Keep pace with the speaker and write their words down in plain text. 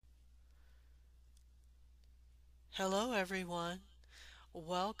Hello, everyone.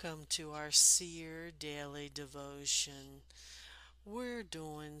 Welcome to our Seer Daily Devotion. We're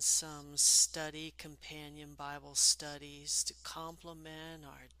doing some study companion Bible studies to complement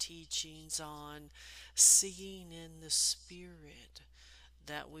our teachings on seeing in the Spirit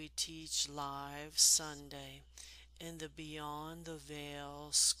that we teach live Sunday in the Beyond the Veil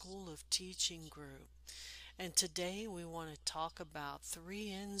School of Teaching group. And today we want to talk about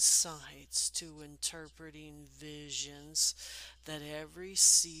three insights to interpreting visions that every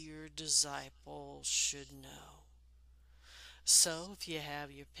seer disciple should know. So, if you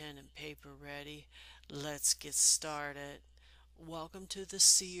have your pen and paper ready, let's get started. Welcome to the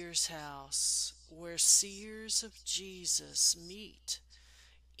Seer's House, where seers of Jesus meet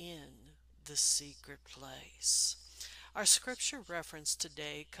in the secret place. Our scripture reference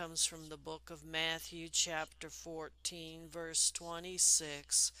today comes from the book of Matthew, chapter 14, verse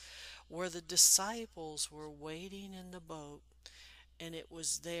 26, where the disciples were waiting in the boat, and it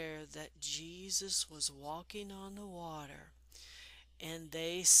was there that Jesus was walking on the water, and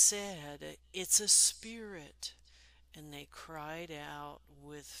they said, "It's a spirit," and they cried out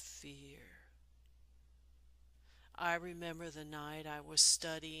with fear. I remember the night I was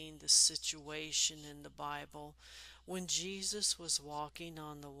studying the situation in the Bible when Jesus was walking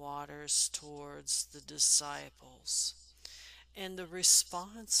on the waters towards the disciples. And the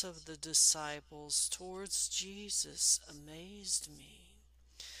response of the disciples towards Jesus amazed me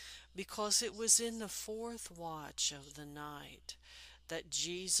because it was in the fourth watch of the night that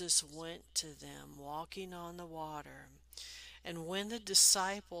Jesus went to them walking on the water. And when the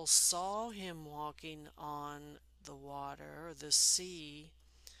disciples saw him walking on the water or the sea,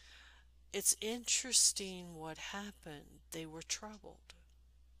 it's interesting what happened. They were troubled.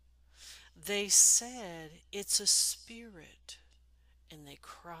 They said, "It's a spirit," and they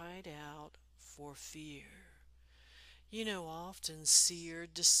cried out for fear. You know, often seer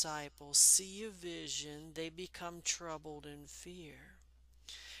disciples see a vision, they become troubled in fear.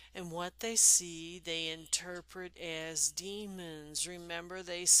 And what they see, they interpret as demons. Remember,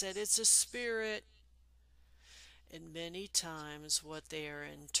 they said it's a spirit. And many times, what they are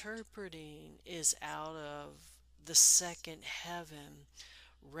interpreting is out of the second heaven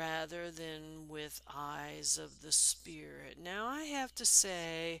rather than with eyes of the Spirit. Now, I have to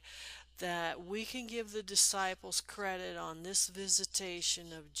say that we can give the disciples credit on this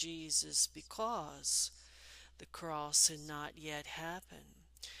visitation of Jesus because the cross had not yet happened.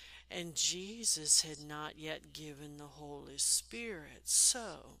 And Jesus had not yet given the Holy Spirit.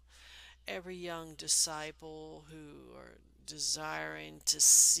 So, every young disciple who are desiring to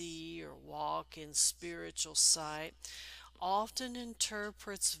see or walk in spiritual sight often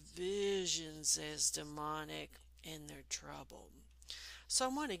interprets visions as demonic and they're troubled. So,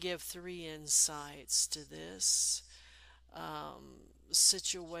 I'm going to give three insights to this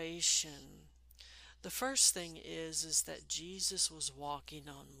situation. The first thing is that Jesus was walking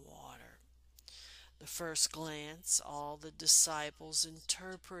on water. The first glance, all the disciples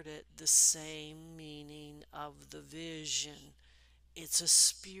interpreted the same meaning of the vision. It's a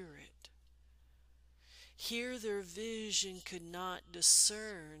spirit. Here their vision could not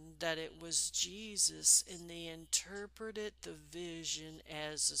discern that it was Jesus, and they interpreted the vision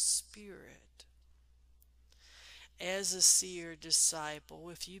as a spirit. As a seer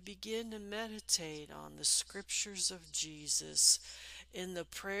disciple, if you begin to meditate on the scriptures of Jesus in the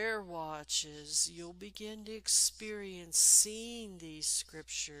prayer watches, you'll begin to experience seeing these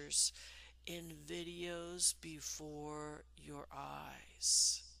scriptures in videos before your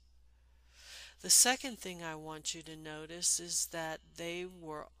eyes. The second thing I want you to notice is that they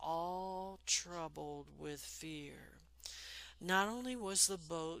were all troubled with fear. Not only was the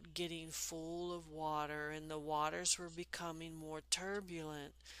boat getting full of water and the waters were becoming more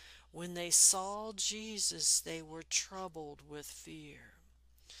turbulent, when they saw Jesus, they were troubled with fear.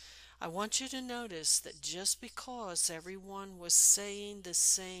 I want you to notice that just because everyone was saying the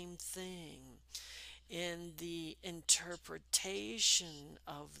same thing in the interpretation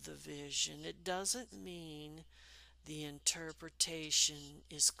of the vision, it doesn't mean the interpretation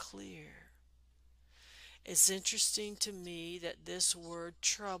is clear. It's interesting to me that this word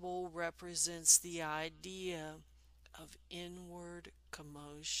trouble represents the idea of inward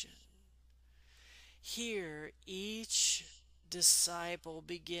commotion. Here, each disciple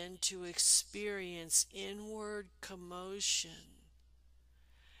began to experience inward commotion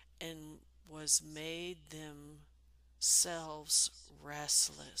and was made themselves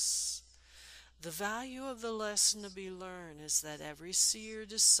restless. The value of the lesson to be learned is that every seer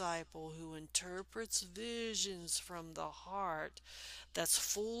disciple who interprets visions from the heart that's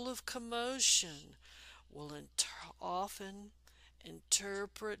full of commotion will often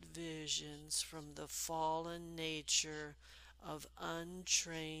interpret visions from the fallen nature of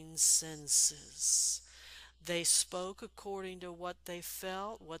untrained senses. They spoke according to what they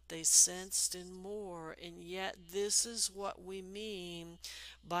felt, what they sensed, and more. And yet, this is what we mean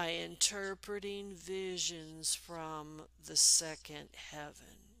by interpreting visions from the second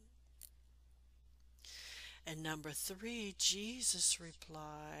heaven. And number three, Jesus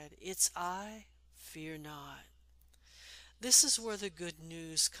replied, "It's I, fear not." This is where the good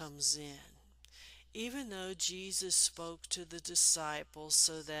news comes in. Even though Jesus spoke to the disciples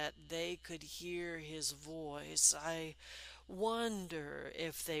so that they could hear his voice, I wonder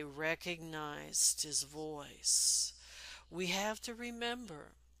if they recognized his voice. We have to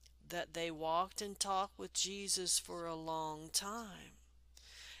remember that they walked and talked with Jesus for a long time.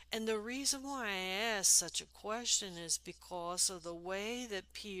 And the reason why I ask such a question is because of the way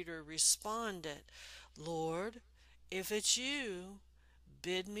that Peter responded. "Lord, if it's you,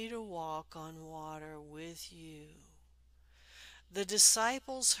 bid me to walk on water with you." The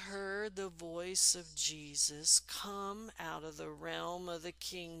disciples heard the voice of Jesus come out of the realm of the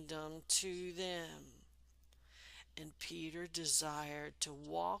kingdom to them, and Peter desired to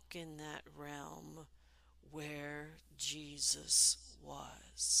walk in that realm where Jesus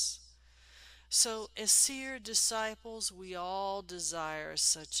was. So, as seer disciples, we all desire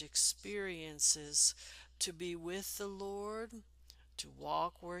such experiences, to be with the Lord, to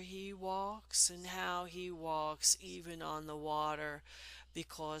walk where he walks and how he walks, even on the water,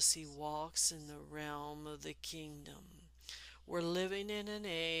 because he walks in the realm of the kingdom. We're living in an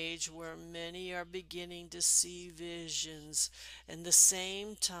age where many are beginning to see visions, and the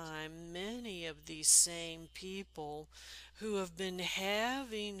same time, many of these same people who have been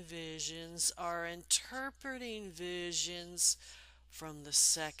having visions are interpreting visions from the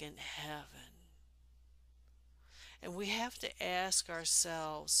second heaven. And we have to ask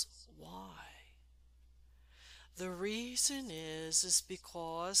ourselves, why? The reason is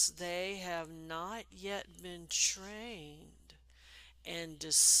because they have not yet been trained and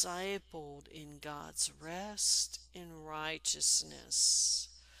discipled in God's rest and righteousness.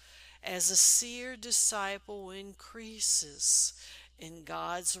 As a seer disciple increases in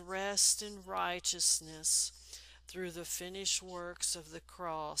God's rest and righteousness through the finished works of the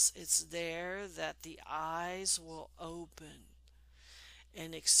cross, it's there that the eyes will open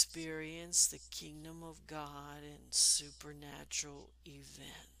and experience the kingdom of God in supernatural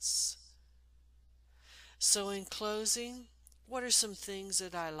events. So, in closing, what are some things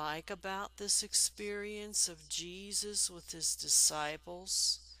that I like about this experience of Jesus with his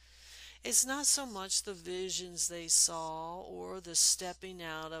disciples? It's not so much the visions they saw or the stepping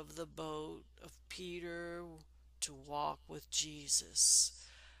out of the boat of Peter to walk with Jesus.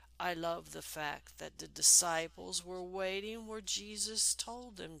 I love the fact that the disciples were waiting where Jesus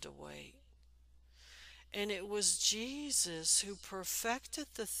told them to wait. And it was Jesus who perfected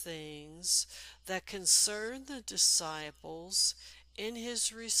the things that concerned the disciples in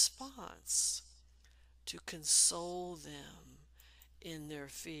his response to console them in their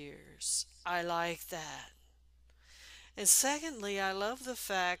fears. I like that. And secondly, I love the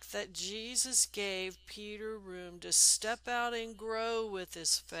fact that Jesus gave Peter room to step out and grow with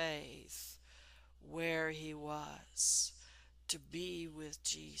his faith where he was, to be with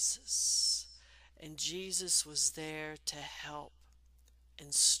Jesus. And Jesus was there to help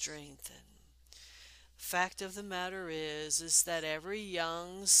and strengthen. Fact of the matter is that every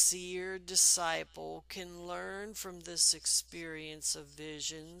young seer disciple can learn from this experience of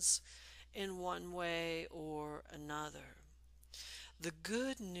visions in one way or another. The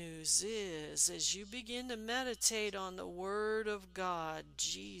good news is, as you begin to meditate on the Word of God,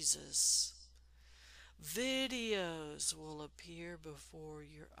 Jesus, videos will appear before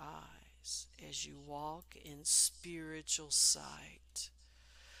your eyes as you walk in spiritual sight.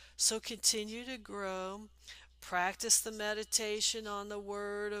 So continue to grow. Practice the meditation on the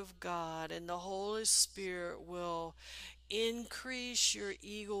Word of God, and the Holy Spirit will increase your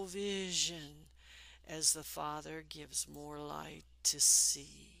eagle vision as the Father gives more light to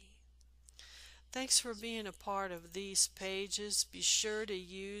see. Thanks for being a part of these pages. Be sure to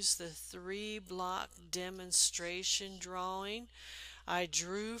use the 3-block demonstration drawing I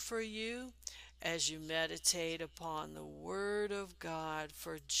drew for you as you meditate upon the Word of God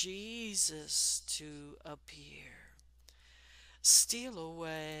for Jesus to appear. Steal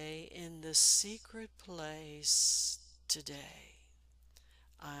away in the secret place today.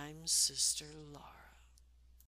 I'm Sister Laura.